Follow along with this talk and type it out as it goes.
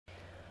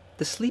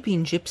The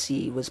Sleeping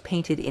Gypsy was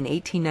painted in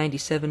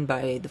 1897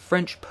 by the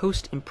French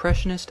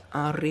post-impressionist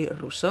Henri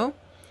Rousseau.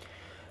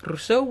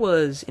 Rousseau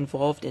was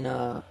involved in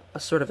a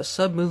sort of a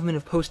sub-movement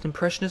of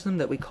post-impressionism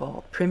that we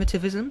call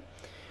primitivism,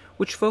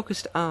 which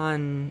focused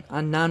on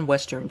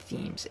non-Western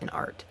themes in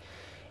art,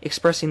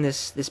 expressing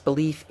this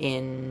belief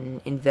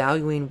in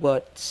valuing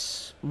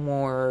what's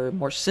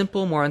more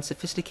simple, more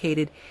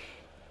unsophisticated,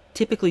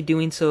 typically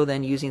doing so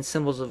then using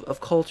symbols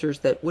of cultures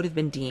that would have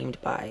been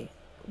deemed by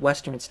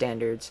Western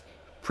standards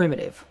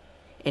primitive.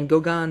 And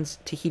Gauguin's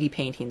Tahiti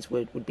paintings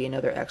would be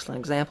another excellent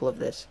example of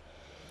this.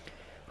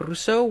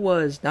 Rousseau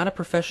was not a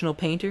professional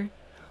painter,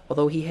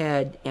 although he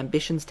had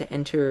ambitions to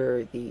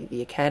enter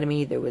the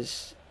academy. That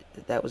was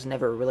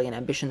never really an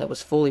ambition that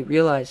was fully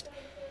realized.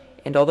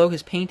 And although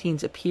his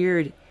paintings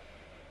appeared,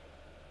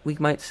 we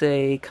might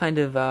say, kind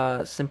of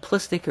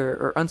simplistic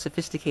or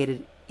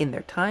unsophisticated in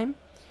their time,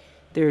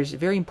 there's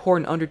very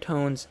important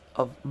undertones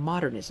of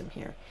modernism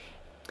here.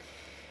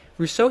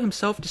 Rousseau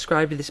himself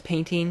described this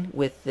painting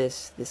with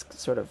this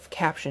sort of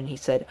caption. He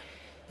said,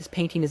 "This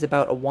painting is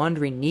about a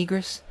wandering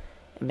negress.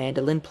 A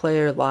mandolin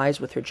player lies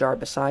with her jar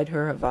beside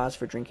her, a vase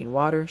for drinking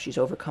water. She's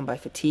overcome by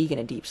fatigue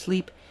and a deep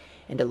sleep,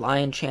 and a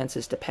lion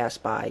chances to pass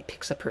by,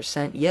 picks up her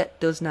scent, yet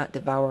does not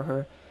devour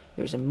her.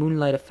 There's a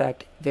moonlight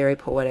effect, very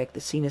poetic.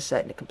 The scene is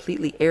set in a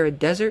completely arid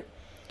desert,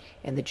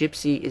 and the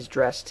gypsy is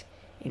dressed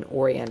in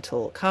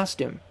oriental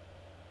costume."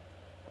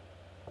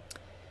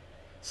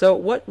 So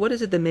what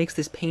is it that makes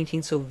this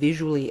painting so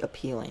visually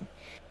appealing?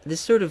 This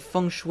sort of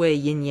feng shui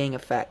yin-yang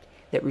effect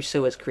that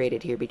Rousseau has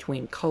created here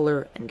between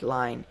color and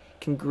line,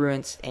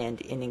 congruence and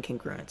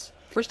incongruence.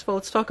 First of all,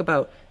 let's talk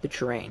about the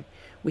terrain.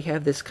 We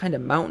have this kind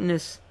of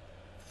mountainous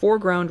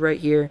foreground right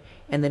here,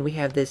 and then we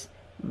have this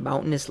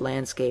mountainous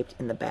landscape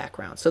in the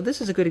background. So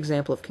this is a good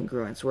example of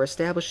congruence. We're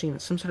establishing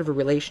some sort of a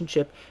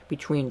relationship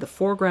between the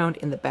foreground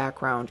and the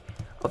background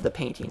of the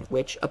painting,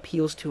 which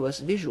appeals to us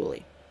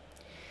visually.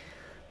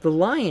 The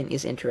lion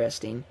is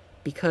interesting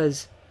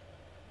because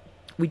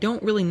we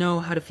don't really know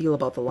how to feel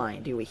about the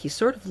lion, do we? He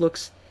sort of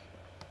looks,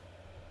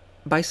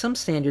 by some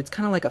standards,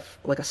 kind of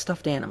like a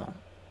stuffed animal,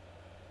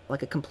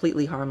 like a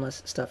completely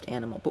harmless stuffed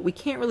animal. But we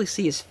can't really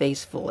see his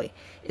face fully,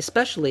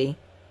 especially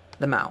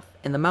the mouth.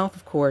 And the mouth,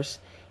 of course,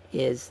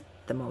 is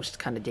the most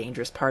kind of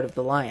dangerous part of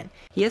the lion.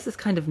 He has this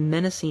kind of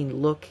menacing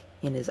look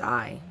in his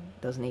eye,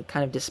 doesn't he?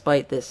 Kind of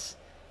despite this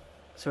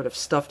sort of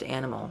stuffed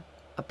animal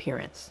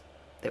appearance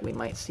that we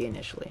might see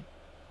initially.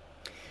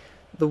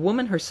 The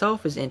woman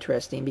herself is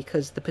interesting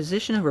because the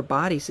position of her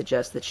body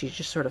suggests that she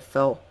just sort of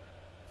fell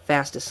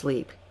fast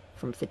asleep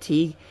from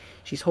fatigue.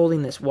 She's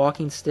holding this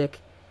walking stick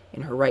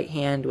in her right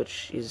hand,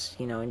 which is,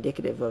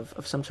 indicative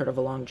of some sort of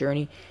a long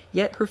journey.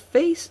 Yet her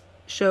face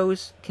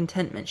shows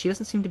contentment. She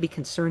doesn't seem to be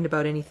concerned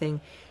about anything.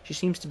 She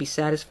seems to be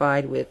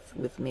satisfied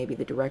with maybe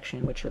the direction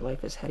in which her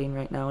life is heading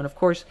right now. And of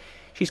course,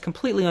 she's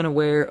completely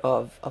unaware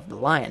of the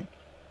lion.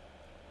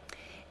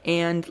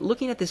 And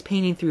looking at this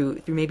painting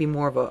through maybe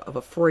more of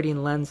a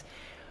Freudian lens,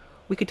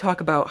 we could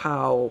talk about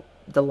how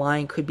the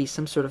lion could be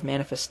some sort of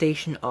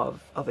manifestation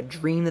of a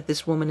dream that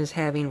this woman is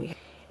having.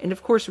 And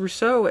of course,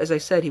 Rousseau, as I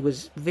said, he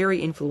was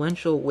very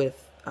influential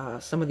with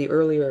some of the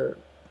earlier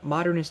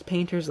modernist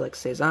painters like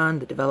Cézanne,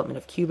 the development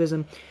of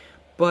Cubism,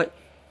 but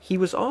he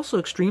was also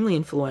extremely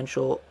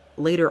influential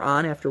later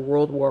on after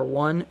World War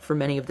I for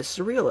many of the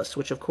surrealists,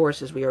 which of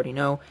course, as we already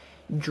know,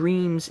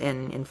 dreams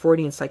and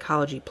Freudian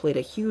psychology played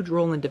a huge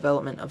role in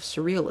development of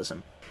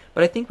surrealism.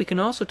 But I think we can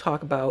also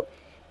talk about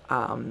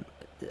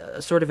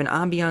sort of an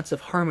ambiance of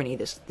harmony,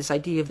 this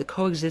idea of the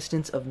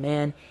coexistence of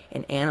man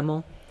and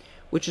animal,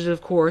 which is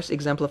of course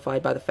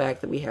exemplified by the fact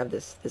that we have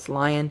this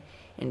lion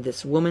and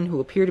this woman who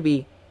appear to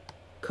be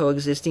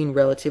coexisting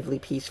relatively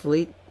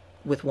peacefully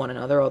with one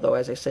another, although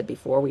as I said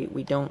before,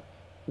 we don't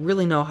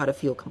really know how to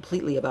feel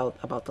completely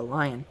about the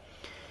lion.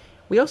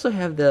 We also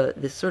have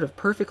this sort of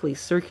perfectly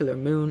circular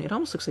moon. It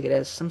almost looks like it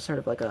has some sort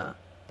of like a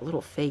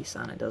little face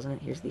on it, doesn't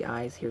it? Here's the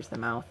eyes, here's the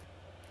mouth.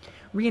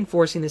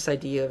 Reinforcing this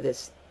idea of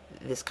this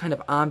kind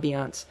of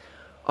ambiance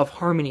of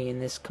harmony in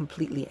this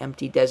completely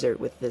empty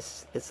desert with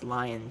this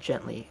lion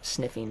gently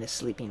sniffing this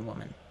sleeping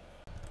woman.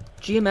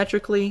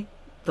 Geometrically,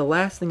 the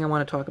last thing I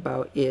want to talk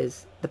about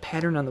is the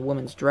pattern on the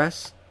woman's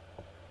dress.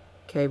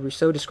 Okay,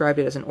 Rousseau described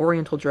it as an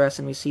oriental dress,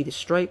 and we see the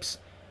stripes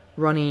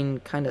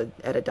running kind of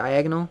at a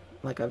diagonal,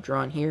 like I've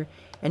drawn here.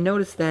 And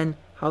notice then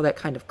how that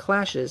kind of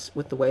clashes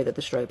with the way that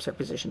the stripes are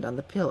positioned on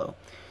the pillow.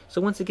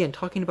 So once again,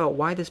 talking about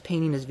why this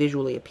painting is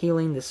visually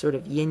appealing, this sort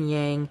of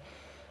yin-yang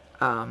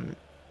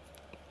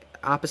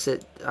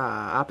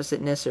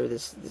oppositeness, or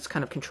this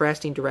kind of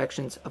contrasting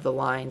directions of the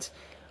lines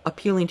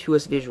appealing to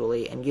us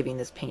visually and giving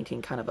this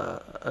painting kind of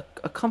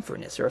a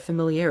comfortness or a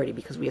familiarity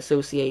because we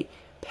associate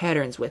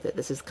patterns with it.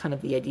 This is kind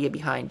of the idea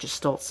behind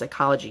Gestalt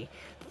psychology,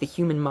 that the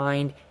human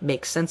mind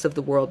makes sense of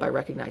the world by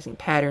recognizing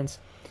patterns,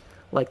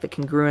 like the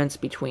congruence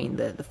between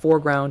the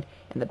foreground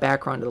and the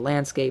background of the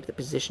landscape, the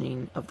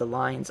positioning of the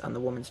lines on the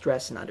woman's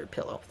dress and under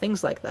pillow,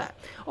 things like that.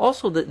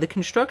 Also, the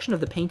construction of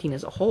the painting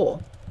as a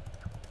whole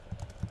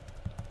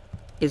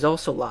is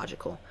also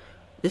logical.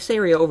 This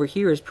area over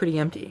here is pretty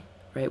empty.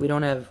 right? We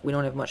don't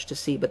have much to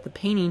see, but the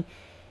painting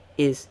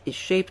is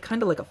shaped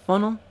kind of like a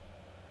funnel,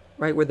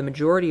 right, where the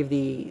majority of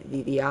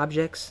the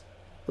objects,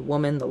 the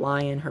woman, the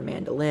lion, her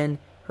mandolin,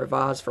 her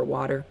vase for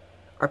water,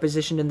 are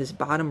positioned in this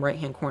bottom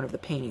right-hand corner of the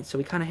painting. So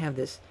we kind of have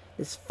this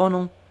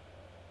funnel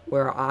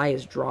where our eye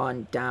is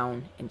drawn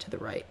down and to the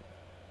right.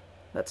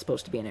 That's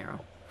supposed to be an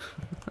arrow.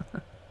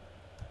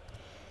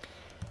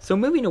 So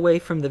moving away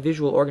from the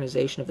visual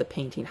organization of the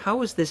painting,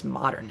 how is this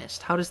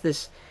modernist? How does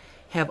this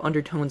have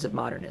undertones of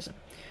modernism?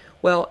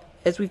 Well,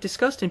 as we've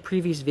discussed in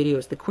previous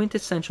videos, the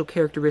quintessential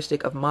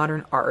characteristic of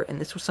modern art,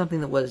 and this was something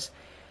that was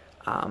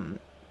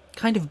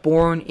kind of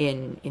born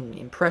in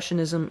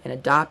Impressionism and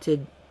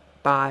adopted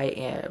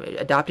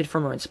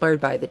from or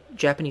inspired by the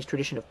Japanese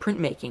tradition of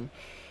printmaking,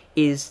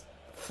 is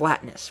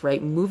flatness,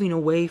 right? Moving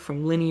away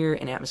from linear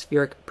and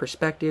atmospheric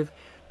perspective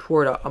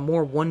toward a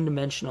more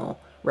one-dimensional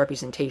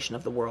representation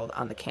of the world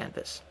on the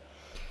canvas.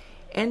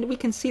 And we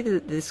can see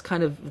that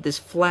this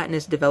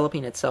flatness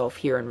developing itself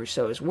here in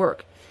Rousseau's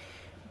work.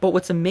 But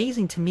what's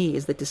amazing to me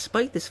is that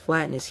despite this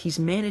flatness, he's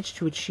managed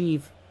to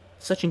achieve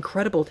such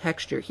incredible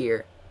texture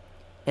here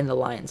in the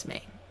lion's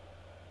mane.